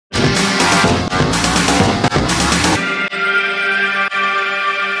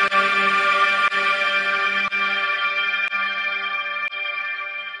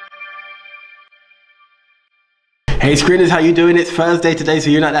Hey screeners, how you doing? It's Thursday today, so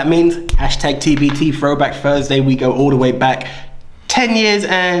you know what that means. Hashtag TBT, Throwback Thursday. We go all the way back 10 years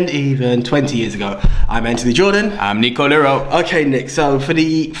and even 20 years ago. I'm Anthony Jordan. I'm Nico Lero. Okay, Nick, so for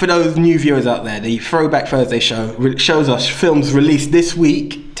those new viewers out there, the Throwback Thursday show shows us films released this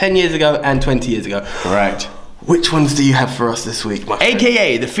week, 10 years ago and 20 years ago. Correct. Which ones do you have for us this week, my friend?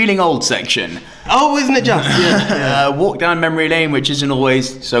 AKA the feeling old section. Oh, isn't it just? Yeah. Walk down memory lane, which isn't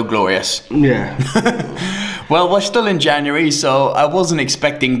always so glorious. Yeah. Well, we're still in January, so I wasn't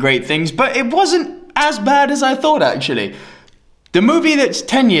expecting great things, but it wasn't as bad as I thought, actually. The movie that's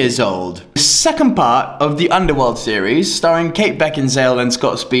 10 years old, the second part of the Underworld series, starring Kate Beckinsale and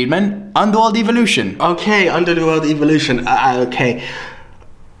Scott Speedman, Underworld Evolution. Okay, Underworld Evolution. Okay.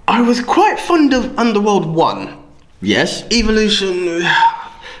 I was quite fond of Underworld 1. Yes. Evolution...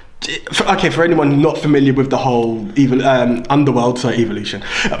 Okay, for anyone not familiar with the whole Evolution,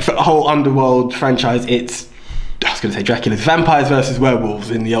 for the whole Underworld franchise, it's, I was going to say Dracula's vampires versus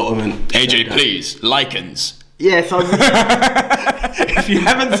werewolves in the ultimate... AJ, please, Lycans. Yes, if you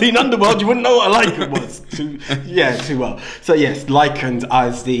haven't seen Underworld, you wouldn't know what a Lycan was. Too well. So yes, Lycans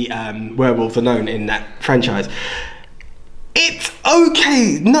as the werewolves are known in that franchise. It's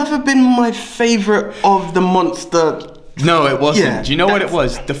okay. Never been my favourite of the monster... No, it wasn't. Yeah, do you know what it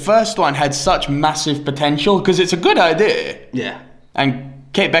was? The first one had such massive potential because it's a good idea. Yeah. And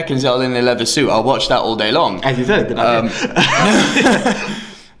Kate Beckinsale in a leather suit, I'll watch that all day long. As you said, good idea.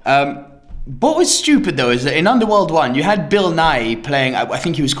 What was stupid though is that in Underworld 1, you had Bill Nighy playing, I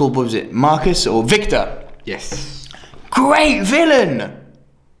think he was called, what was it, Marcus or Victor? Yes. Great villain!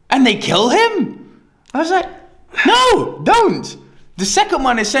 And they kill him? I was like, no, don't! The second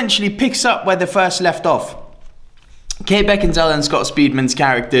one essentially picks up where the first left off. Kate Beckinsale and Scott Speedman's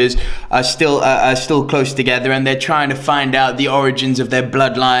characters are still close together, and they're trying to find out the origins of their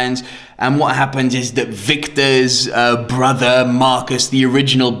bloodlines. And what happens is that Victor's brother, Marcus, the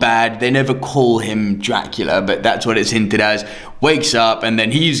original bad, they never call him Dracula, but that's what it's hinted as, wakes up, and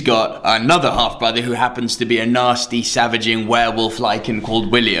then he's got another half-brother who happens to be a nasty, savaging werewolf Lycan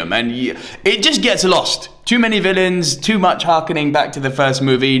called William. And it just gets lost. Too many villains, too much harkening back to the first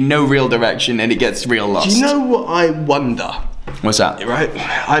movie, no real direction, and it gets real lost. Do you know what I wonder? What's that? Right?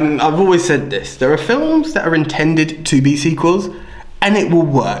 I've always said this. There are films that are intended to be sequels, and it will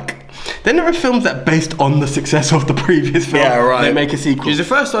work. Then there are films that, based on the success of the previous film, they make a sequel. Because the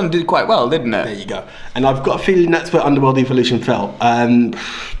first one did quite well, didn't it? There you go. And I've got a feeling that's where Underworld Evolution fell.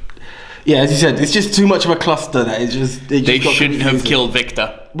 Yeah, as you said, it's just too much of a cluster that it's just... They shouldn't have killed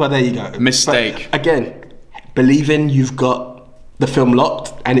Victor. Well, there you go. Mistake. But again, believing you've got the film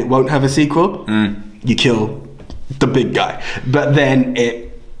locked and it won't have a sequel, you kill the big guy. But then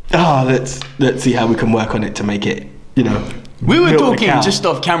let's see how we can work on it to make it, you know... We were talking just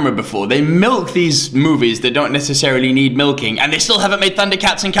off camera before. They milk these movies that don't necessarily need milking, and they still haven't made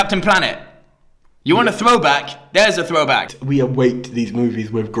Thundercats and Captain Planet. You want a throwback? There's a throwback. We await these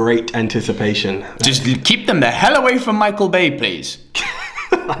movies with great anticipation. Just keep them the hell away from Michael Bay, please.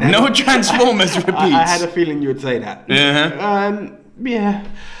 No Transformers repeats. I had a feeling you would say that. Yeah.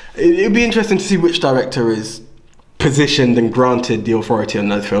 It'd be interesting to see which director is positioned and granted the authority on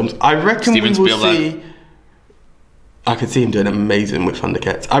those films. I reckon we will see... I could see him doing amazing with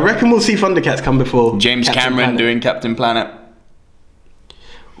Thundercats. I reckon we'll see Thundercats come before James Cameron doing Captain Planet.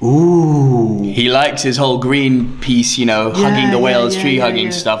 Ooh. He likes his whole Greenpeace, you know, hugging the whales, tree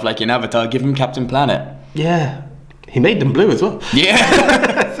hugging stuff like in Avatar. Give him Captain Planet. Yeah. He made them blue as well.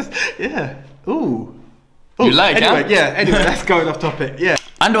 Yeah. Yeah. Ooh. You like it? Anyway, that's going off topic. Yeah.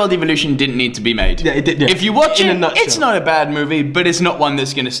 Underworld Evolution didn't need to be made. Yeah, it did. Yeah. If you watch it, it's not a bad movie, but it's not one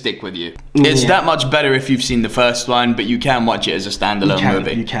that's going to stick with you. It's that much better if you've seen the first one, but you can watch it as a standalone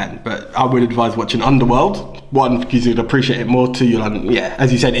movie. You can, but I would advise watching Underworld. One, because you'd appreciate it more. Two, you'll,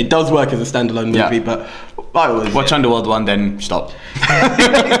 as you said, it does work as a standalone movie, but I always... Watch Underworld 1, then stop.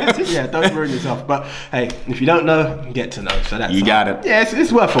 Yeah, don't ruin yourself. But hey, if you don't know, get to know. So that's you got it. Yeah,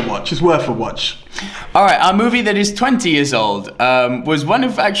 it's worth a watch. It's worth a watch. All right, our movie that is 20 years old was one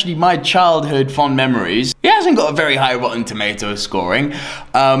of actually my childhood fond memories. It hasn't got a very high Rotten Tomatoes scoring.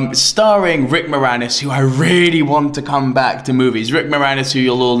 Starring Rick Moranis, who I really want to come back to movies. Rick Moranis, who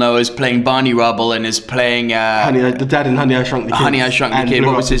you'll all know, is playing Barney Rubble and is playing... the dad in Honey, I Shrunk the Kid. Honey, I Shrunk the Kid.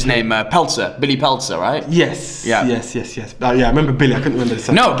 What was his name? Peltzer. Billy Peltzer, right? Yes. Yeah. Yes. Yeah, I remember Billy. I couldn't remember the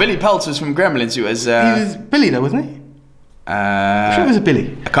second. No, Billy Peltzer's from Gremlins, who was... he was Billy though, wasn't he? I'm sure it was a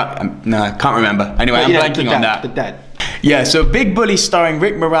Billy. I can't remember. Anyway, I'm blanking on that. The dad. Yeah, so Big Bully starring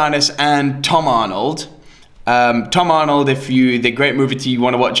Rick Moranis and Tom Arnold. Tom Arnold, the great movie you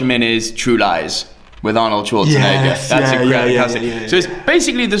want to watch him in is True Lies. with Arnold Schwarzenegger. Yes, That's a great classic. yeah. So it's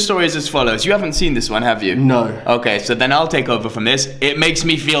basically the story is as follows. You haven't seen this one, have you? No. Okay, so then I'll take over from this. It makes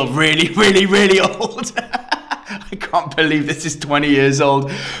me feel really, really, really old. I can't believe this is 20 years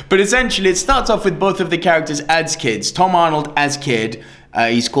old. But essentially, it starts off with both of the characters as kids. Tom Arnold as kid.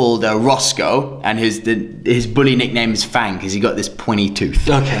 He's called Roscoe, and his bully nickname is Fang because he got this pointy tooth.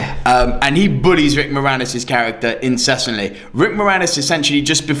 Okay. And he bullies Rick Moranis' character incessantly. Rick Moranis essentially,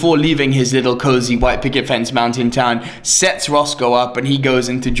 just before leaving his little cozy white picket fence mountain town, sets Roscoe up, and he goes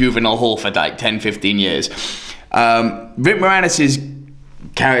into juvenile hall for like 10, 15 years. Rick Moranis'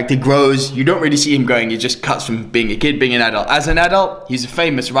 character grows. You don't really see him growing. He just cuts from being a kid, being an adult. As an adult, he's a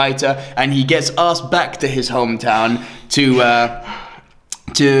famous writer, and he gets asked back to his hometown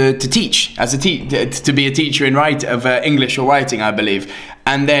to teach to be a teacher in English or writing, I believe.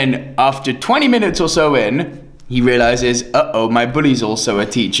 And then after 20 minutes or so in, he realizes, uh-oh, my bully's also a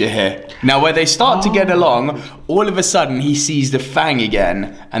teacher here. Now, where they start to get along, all of a sudden he sees the Fang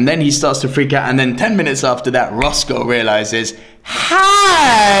again, and then he starts to freak out. And then 10 minutes after that, Roscoe realizes,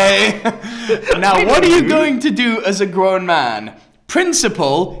 hi! Now, what are you going to do as a grown man?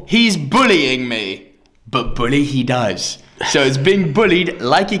 Principal, he's bullying me. But bully he does. So it's being bullied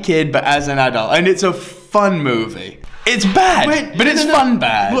like a kid, but as an adult. And it's a fun movie. It's bad, but it's fun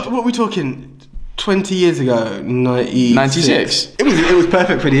bad. What are we talking? 20 years ago, 96. It was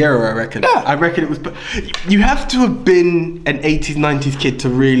perfect for the era, I reckon. Yeah. I reckon it was. You have to have been an 80s, 90s kid to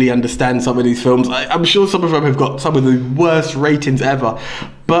really understand some of these films. I'm sure some of them have got some of the worst ratings ever,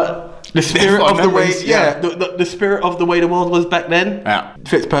 but the spirit of the way, the spirit of the way the world was back then,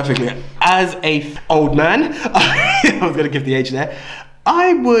 fits perfectly. As a old man, I was going to give the age there.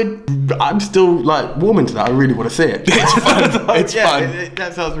 I'm still like warming to that. I really want to see it. It's fun. It's fun.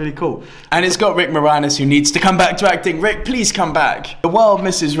 That sounds really cool. And it's got Rick Moranis, who needs to come back to acting. Rick, please come back. The world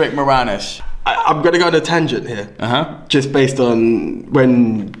misses Rick Moranis. I'm going to go on a tangent here. Just based on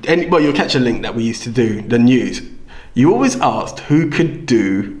you'll catch a link that we used to do, the news. You always asked who could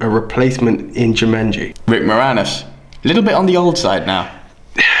do a replacement in Jumanji. Rick Moranis. A little bit on the old side now.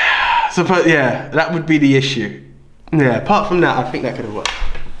 So, yeah, that would be the issue. Yeah, apart from that, I think that could have worked.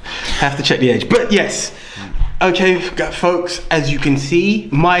 Have to check the age. But yes. Okay, folks, as you can see,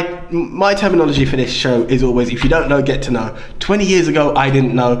 my terminology for this show is always, if you don't know, get to know. 20 years ago, I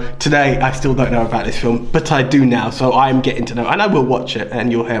didn't know. Today, I still don't know about this film, but I do now, so I'm getting to know. And I will watch it,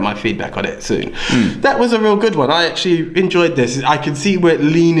 and you'll hear my feedback on it soon. That was a real good one. I actually enjoyed this. I can see we're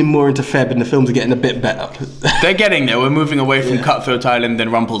leaning more into Feb, and the films are getting a bit better. They're getting there. We're moving away from Cutthroat Island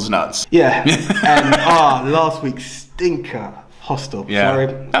and Rumple's Nuts. Yeah. And last week's stinker. Hostel. Yeah. Sorry.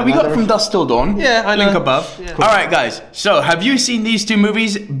 We got From Dusk Till Dawn. Yeah, I know. Link above. Yeah. Cool. Alright guys, so have you seen these two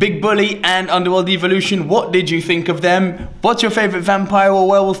movies, Big Bully and Underworld Evolution? What did you think of them? What's your favourite vampire or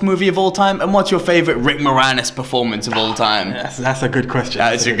werewolf movie of all time? And what's your favourite Rick Moranis performance of all time? That's a good question.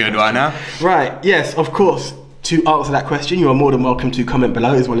 That's a good one, huh? Right, yes, of course. To answer that question, you are more than welcome to comment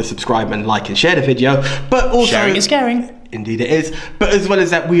below, as well as subscribe and like and share the video. But also, sharing is caring. Indeed it is. But as well as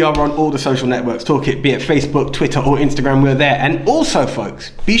that, we are on all the social networks. Talk it, be it Facebook, Twitter or Instagram, we're there. And also,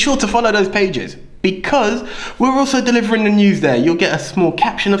 folks, be sure to follow those pages, because we're also delivering the news there. You'll get a small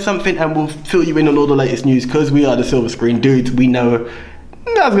caption of something and we'll fill you in on all the latest news, because we are the Silver Screen Dudes. We know...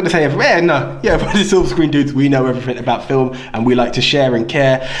 I was going to say everything. We're the Silver Screen Dudes. We know everything about film, and we like to share and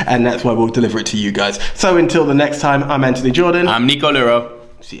care, and that's why we'll deliver it to you guys. So until the next time, I'm Anthony Jordan. I'm Nico Luro.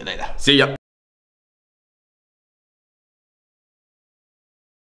 See you later. See ya.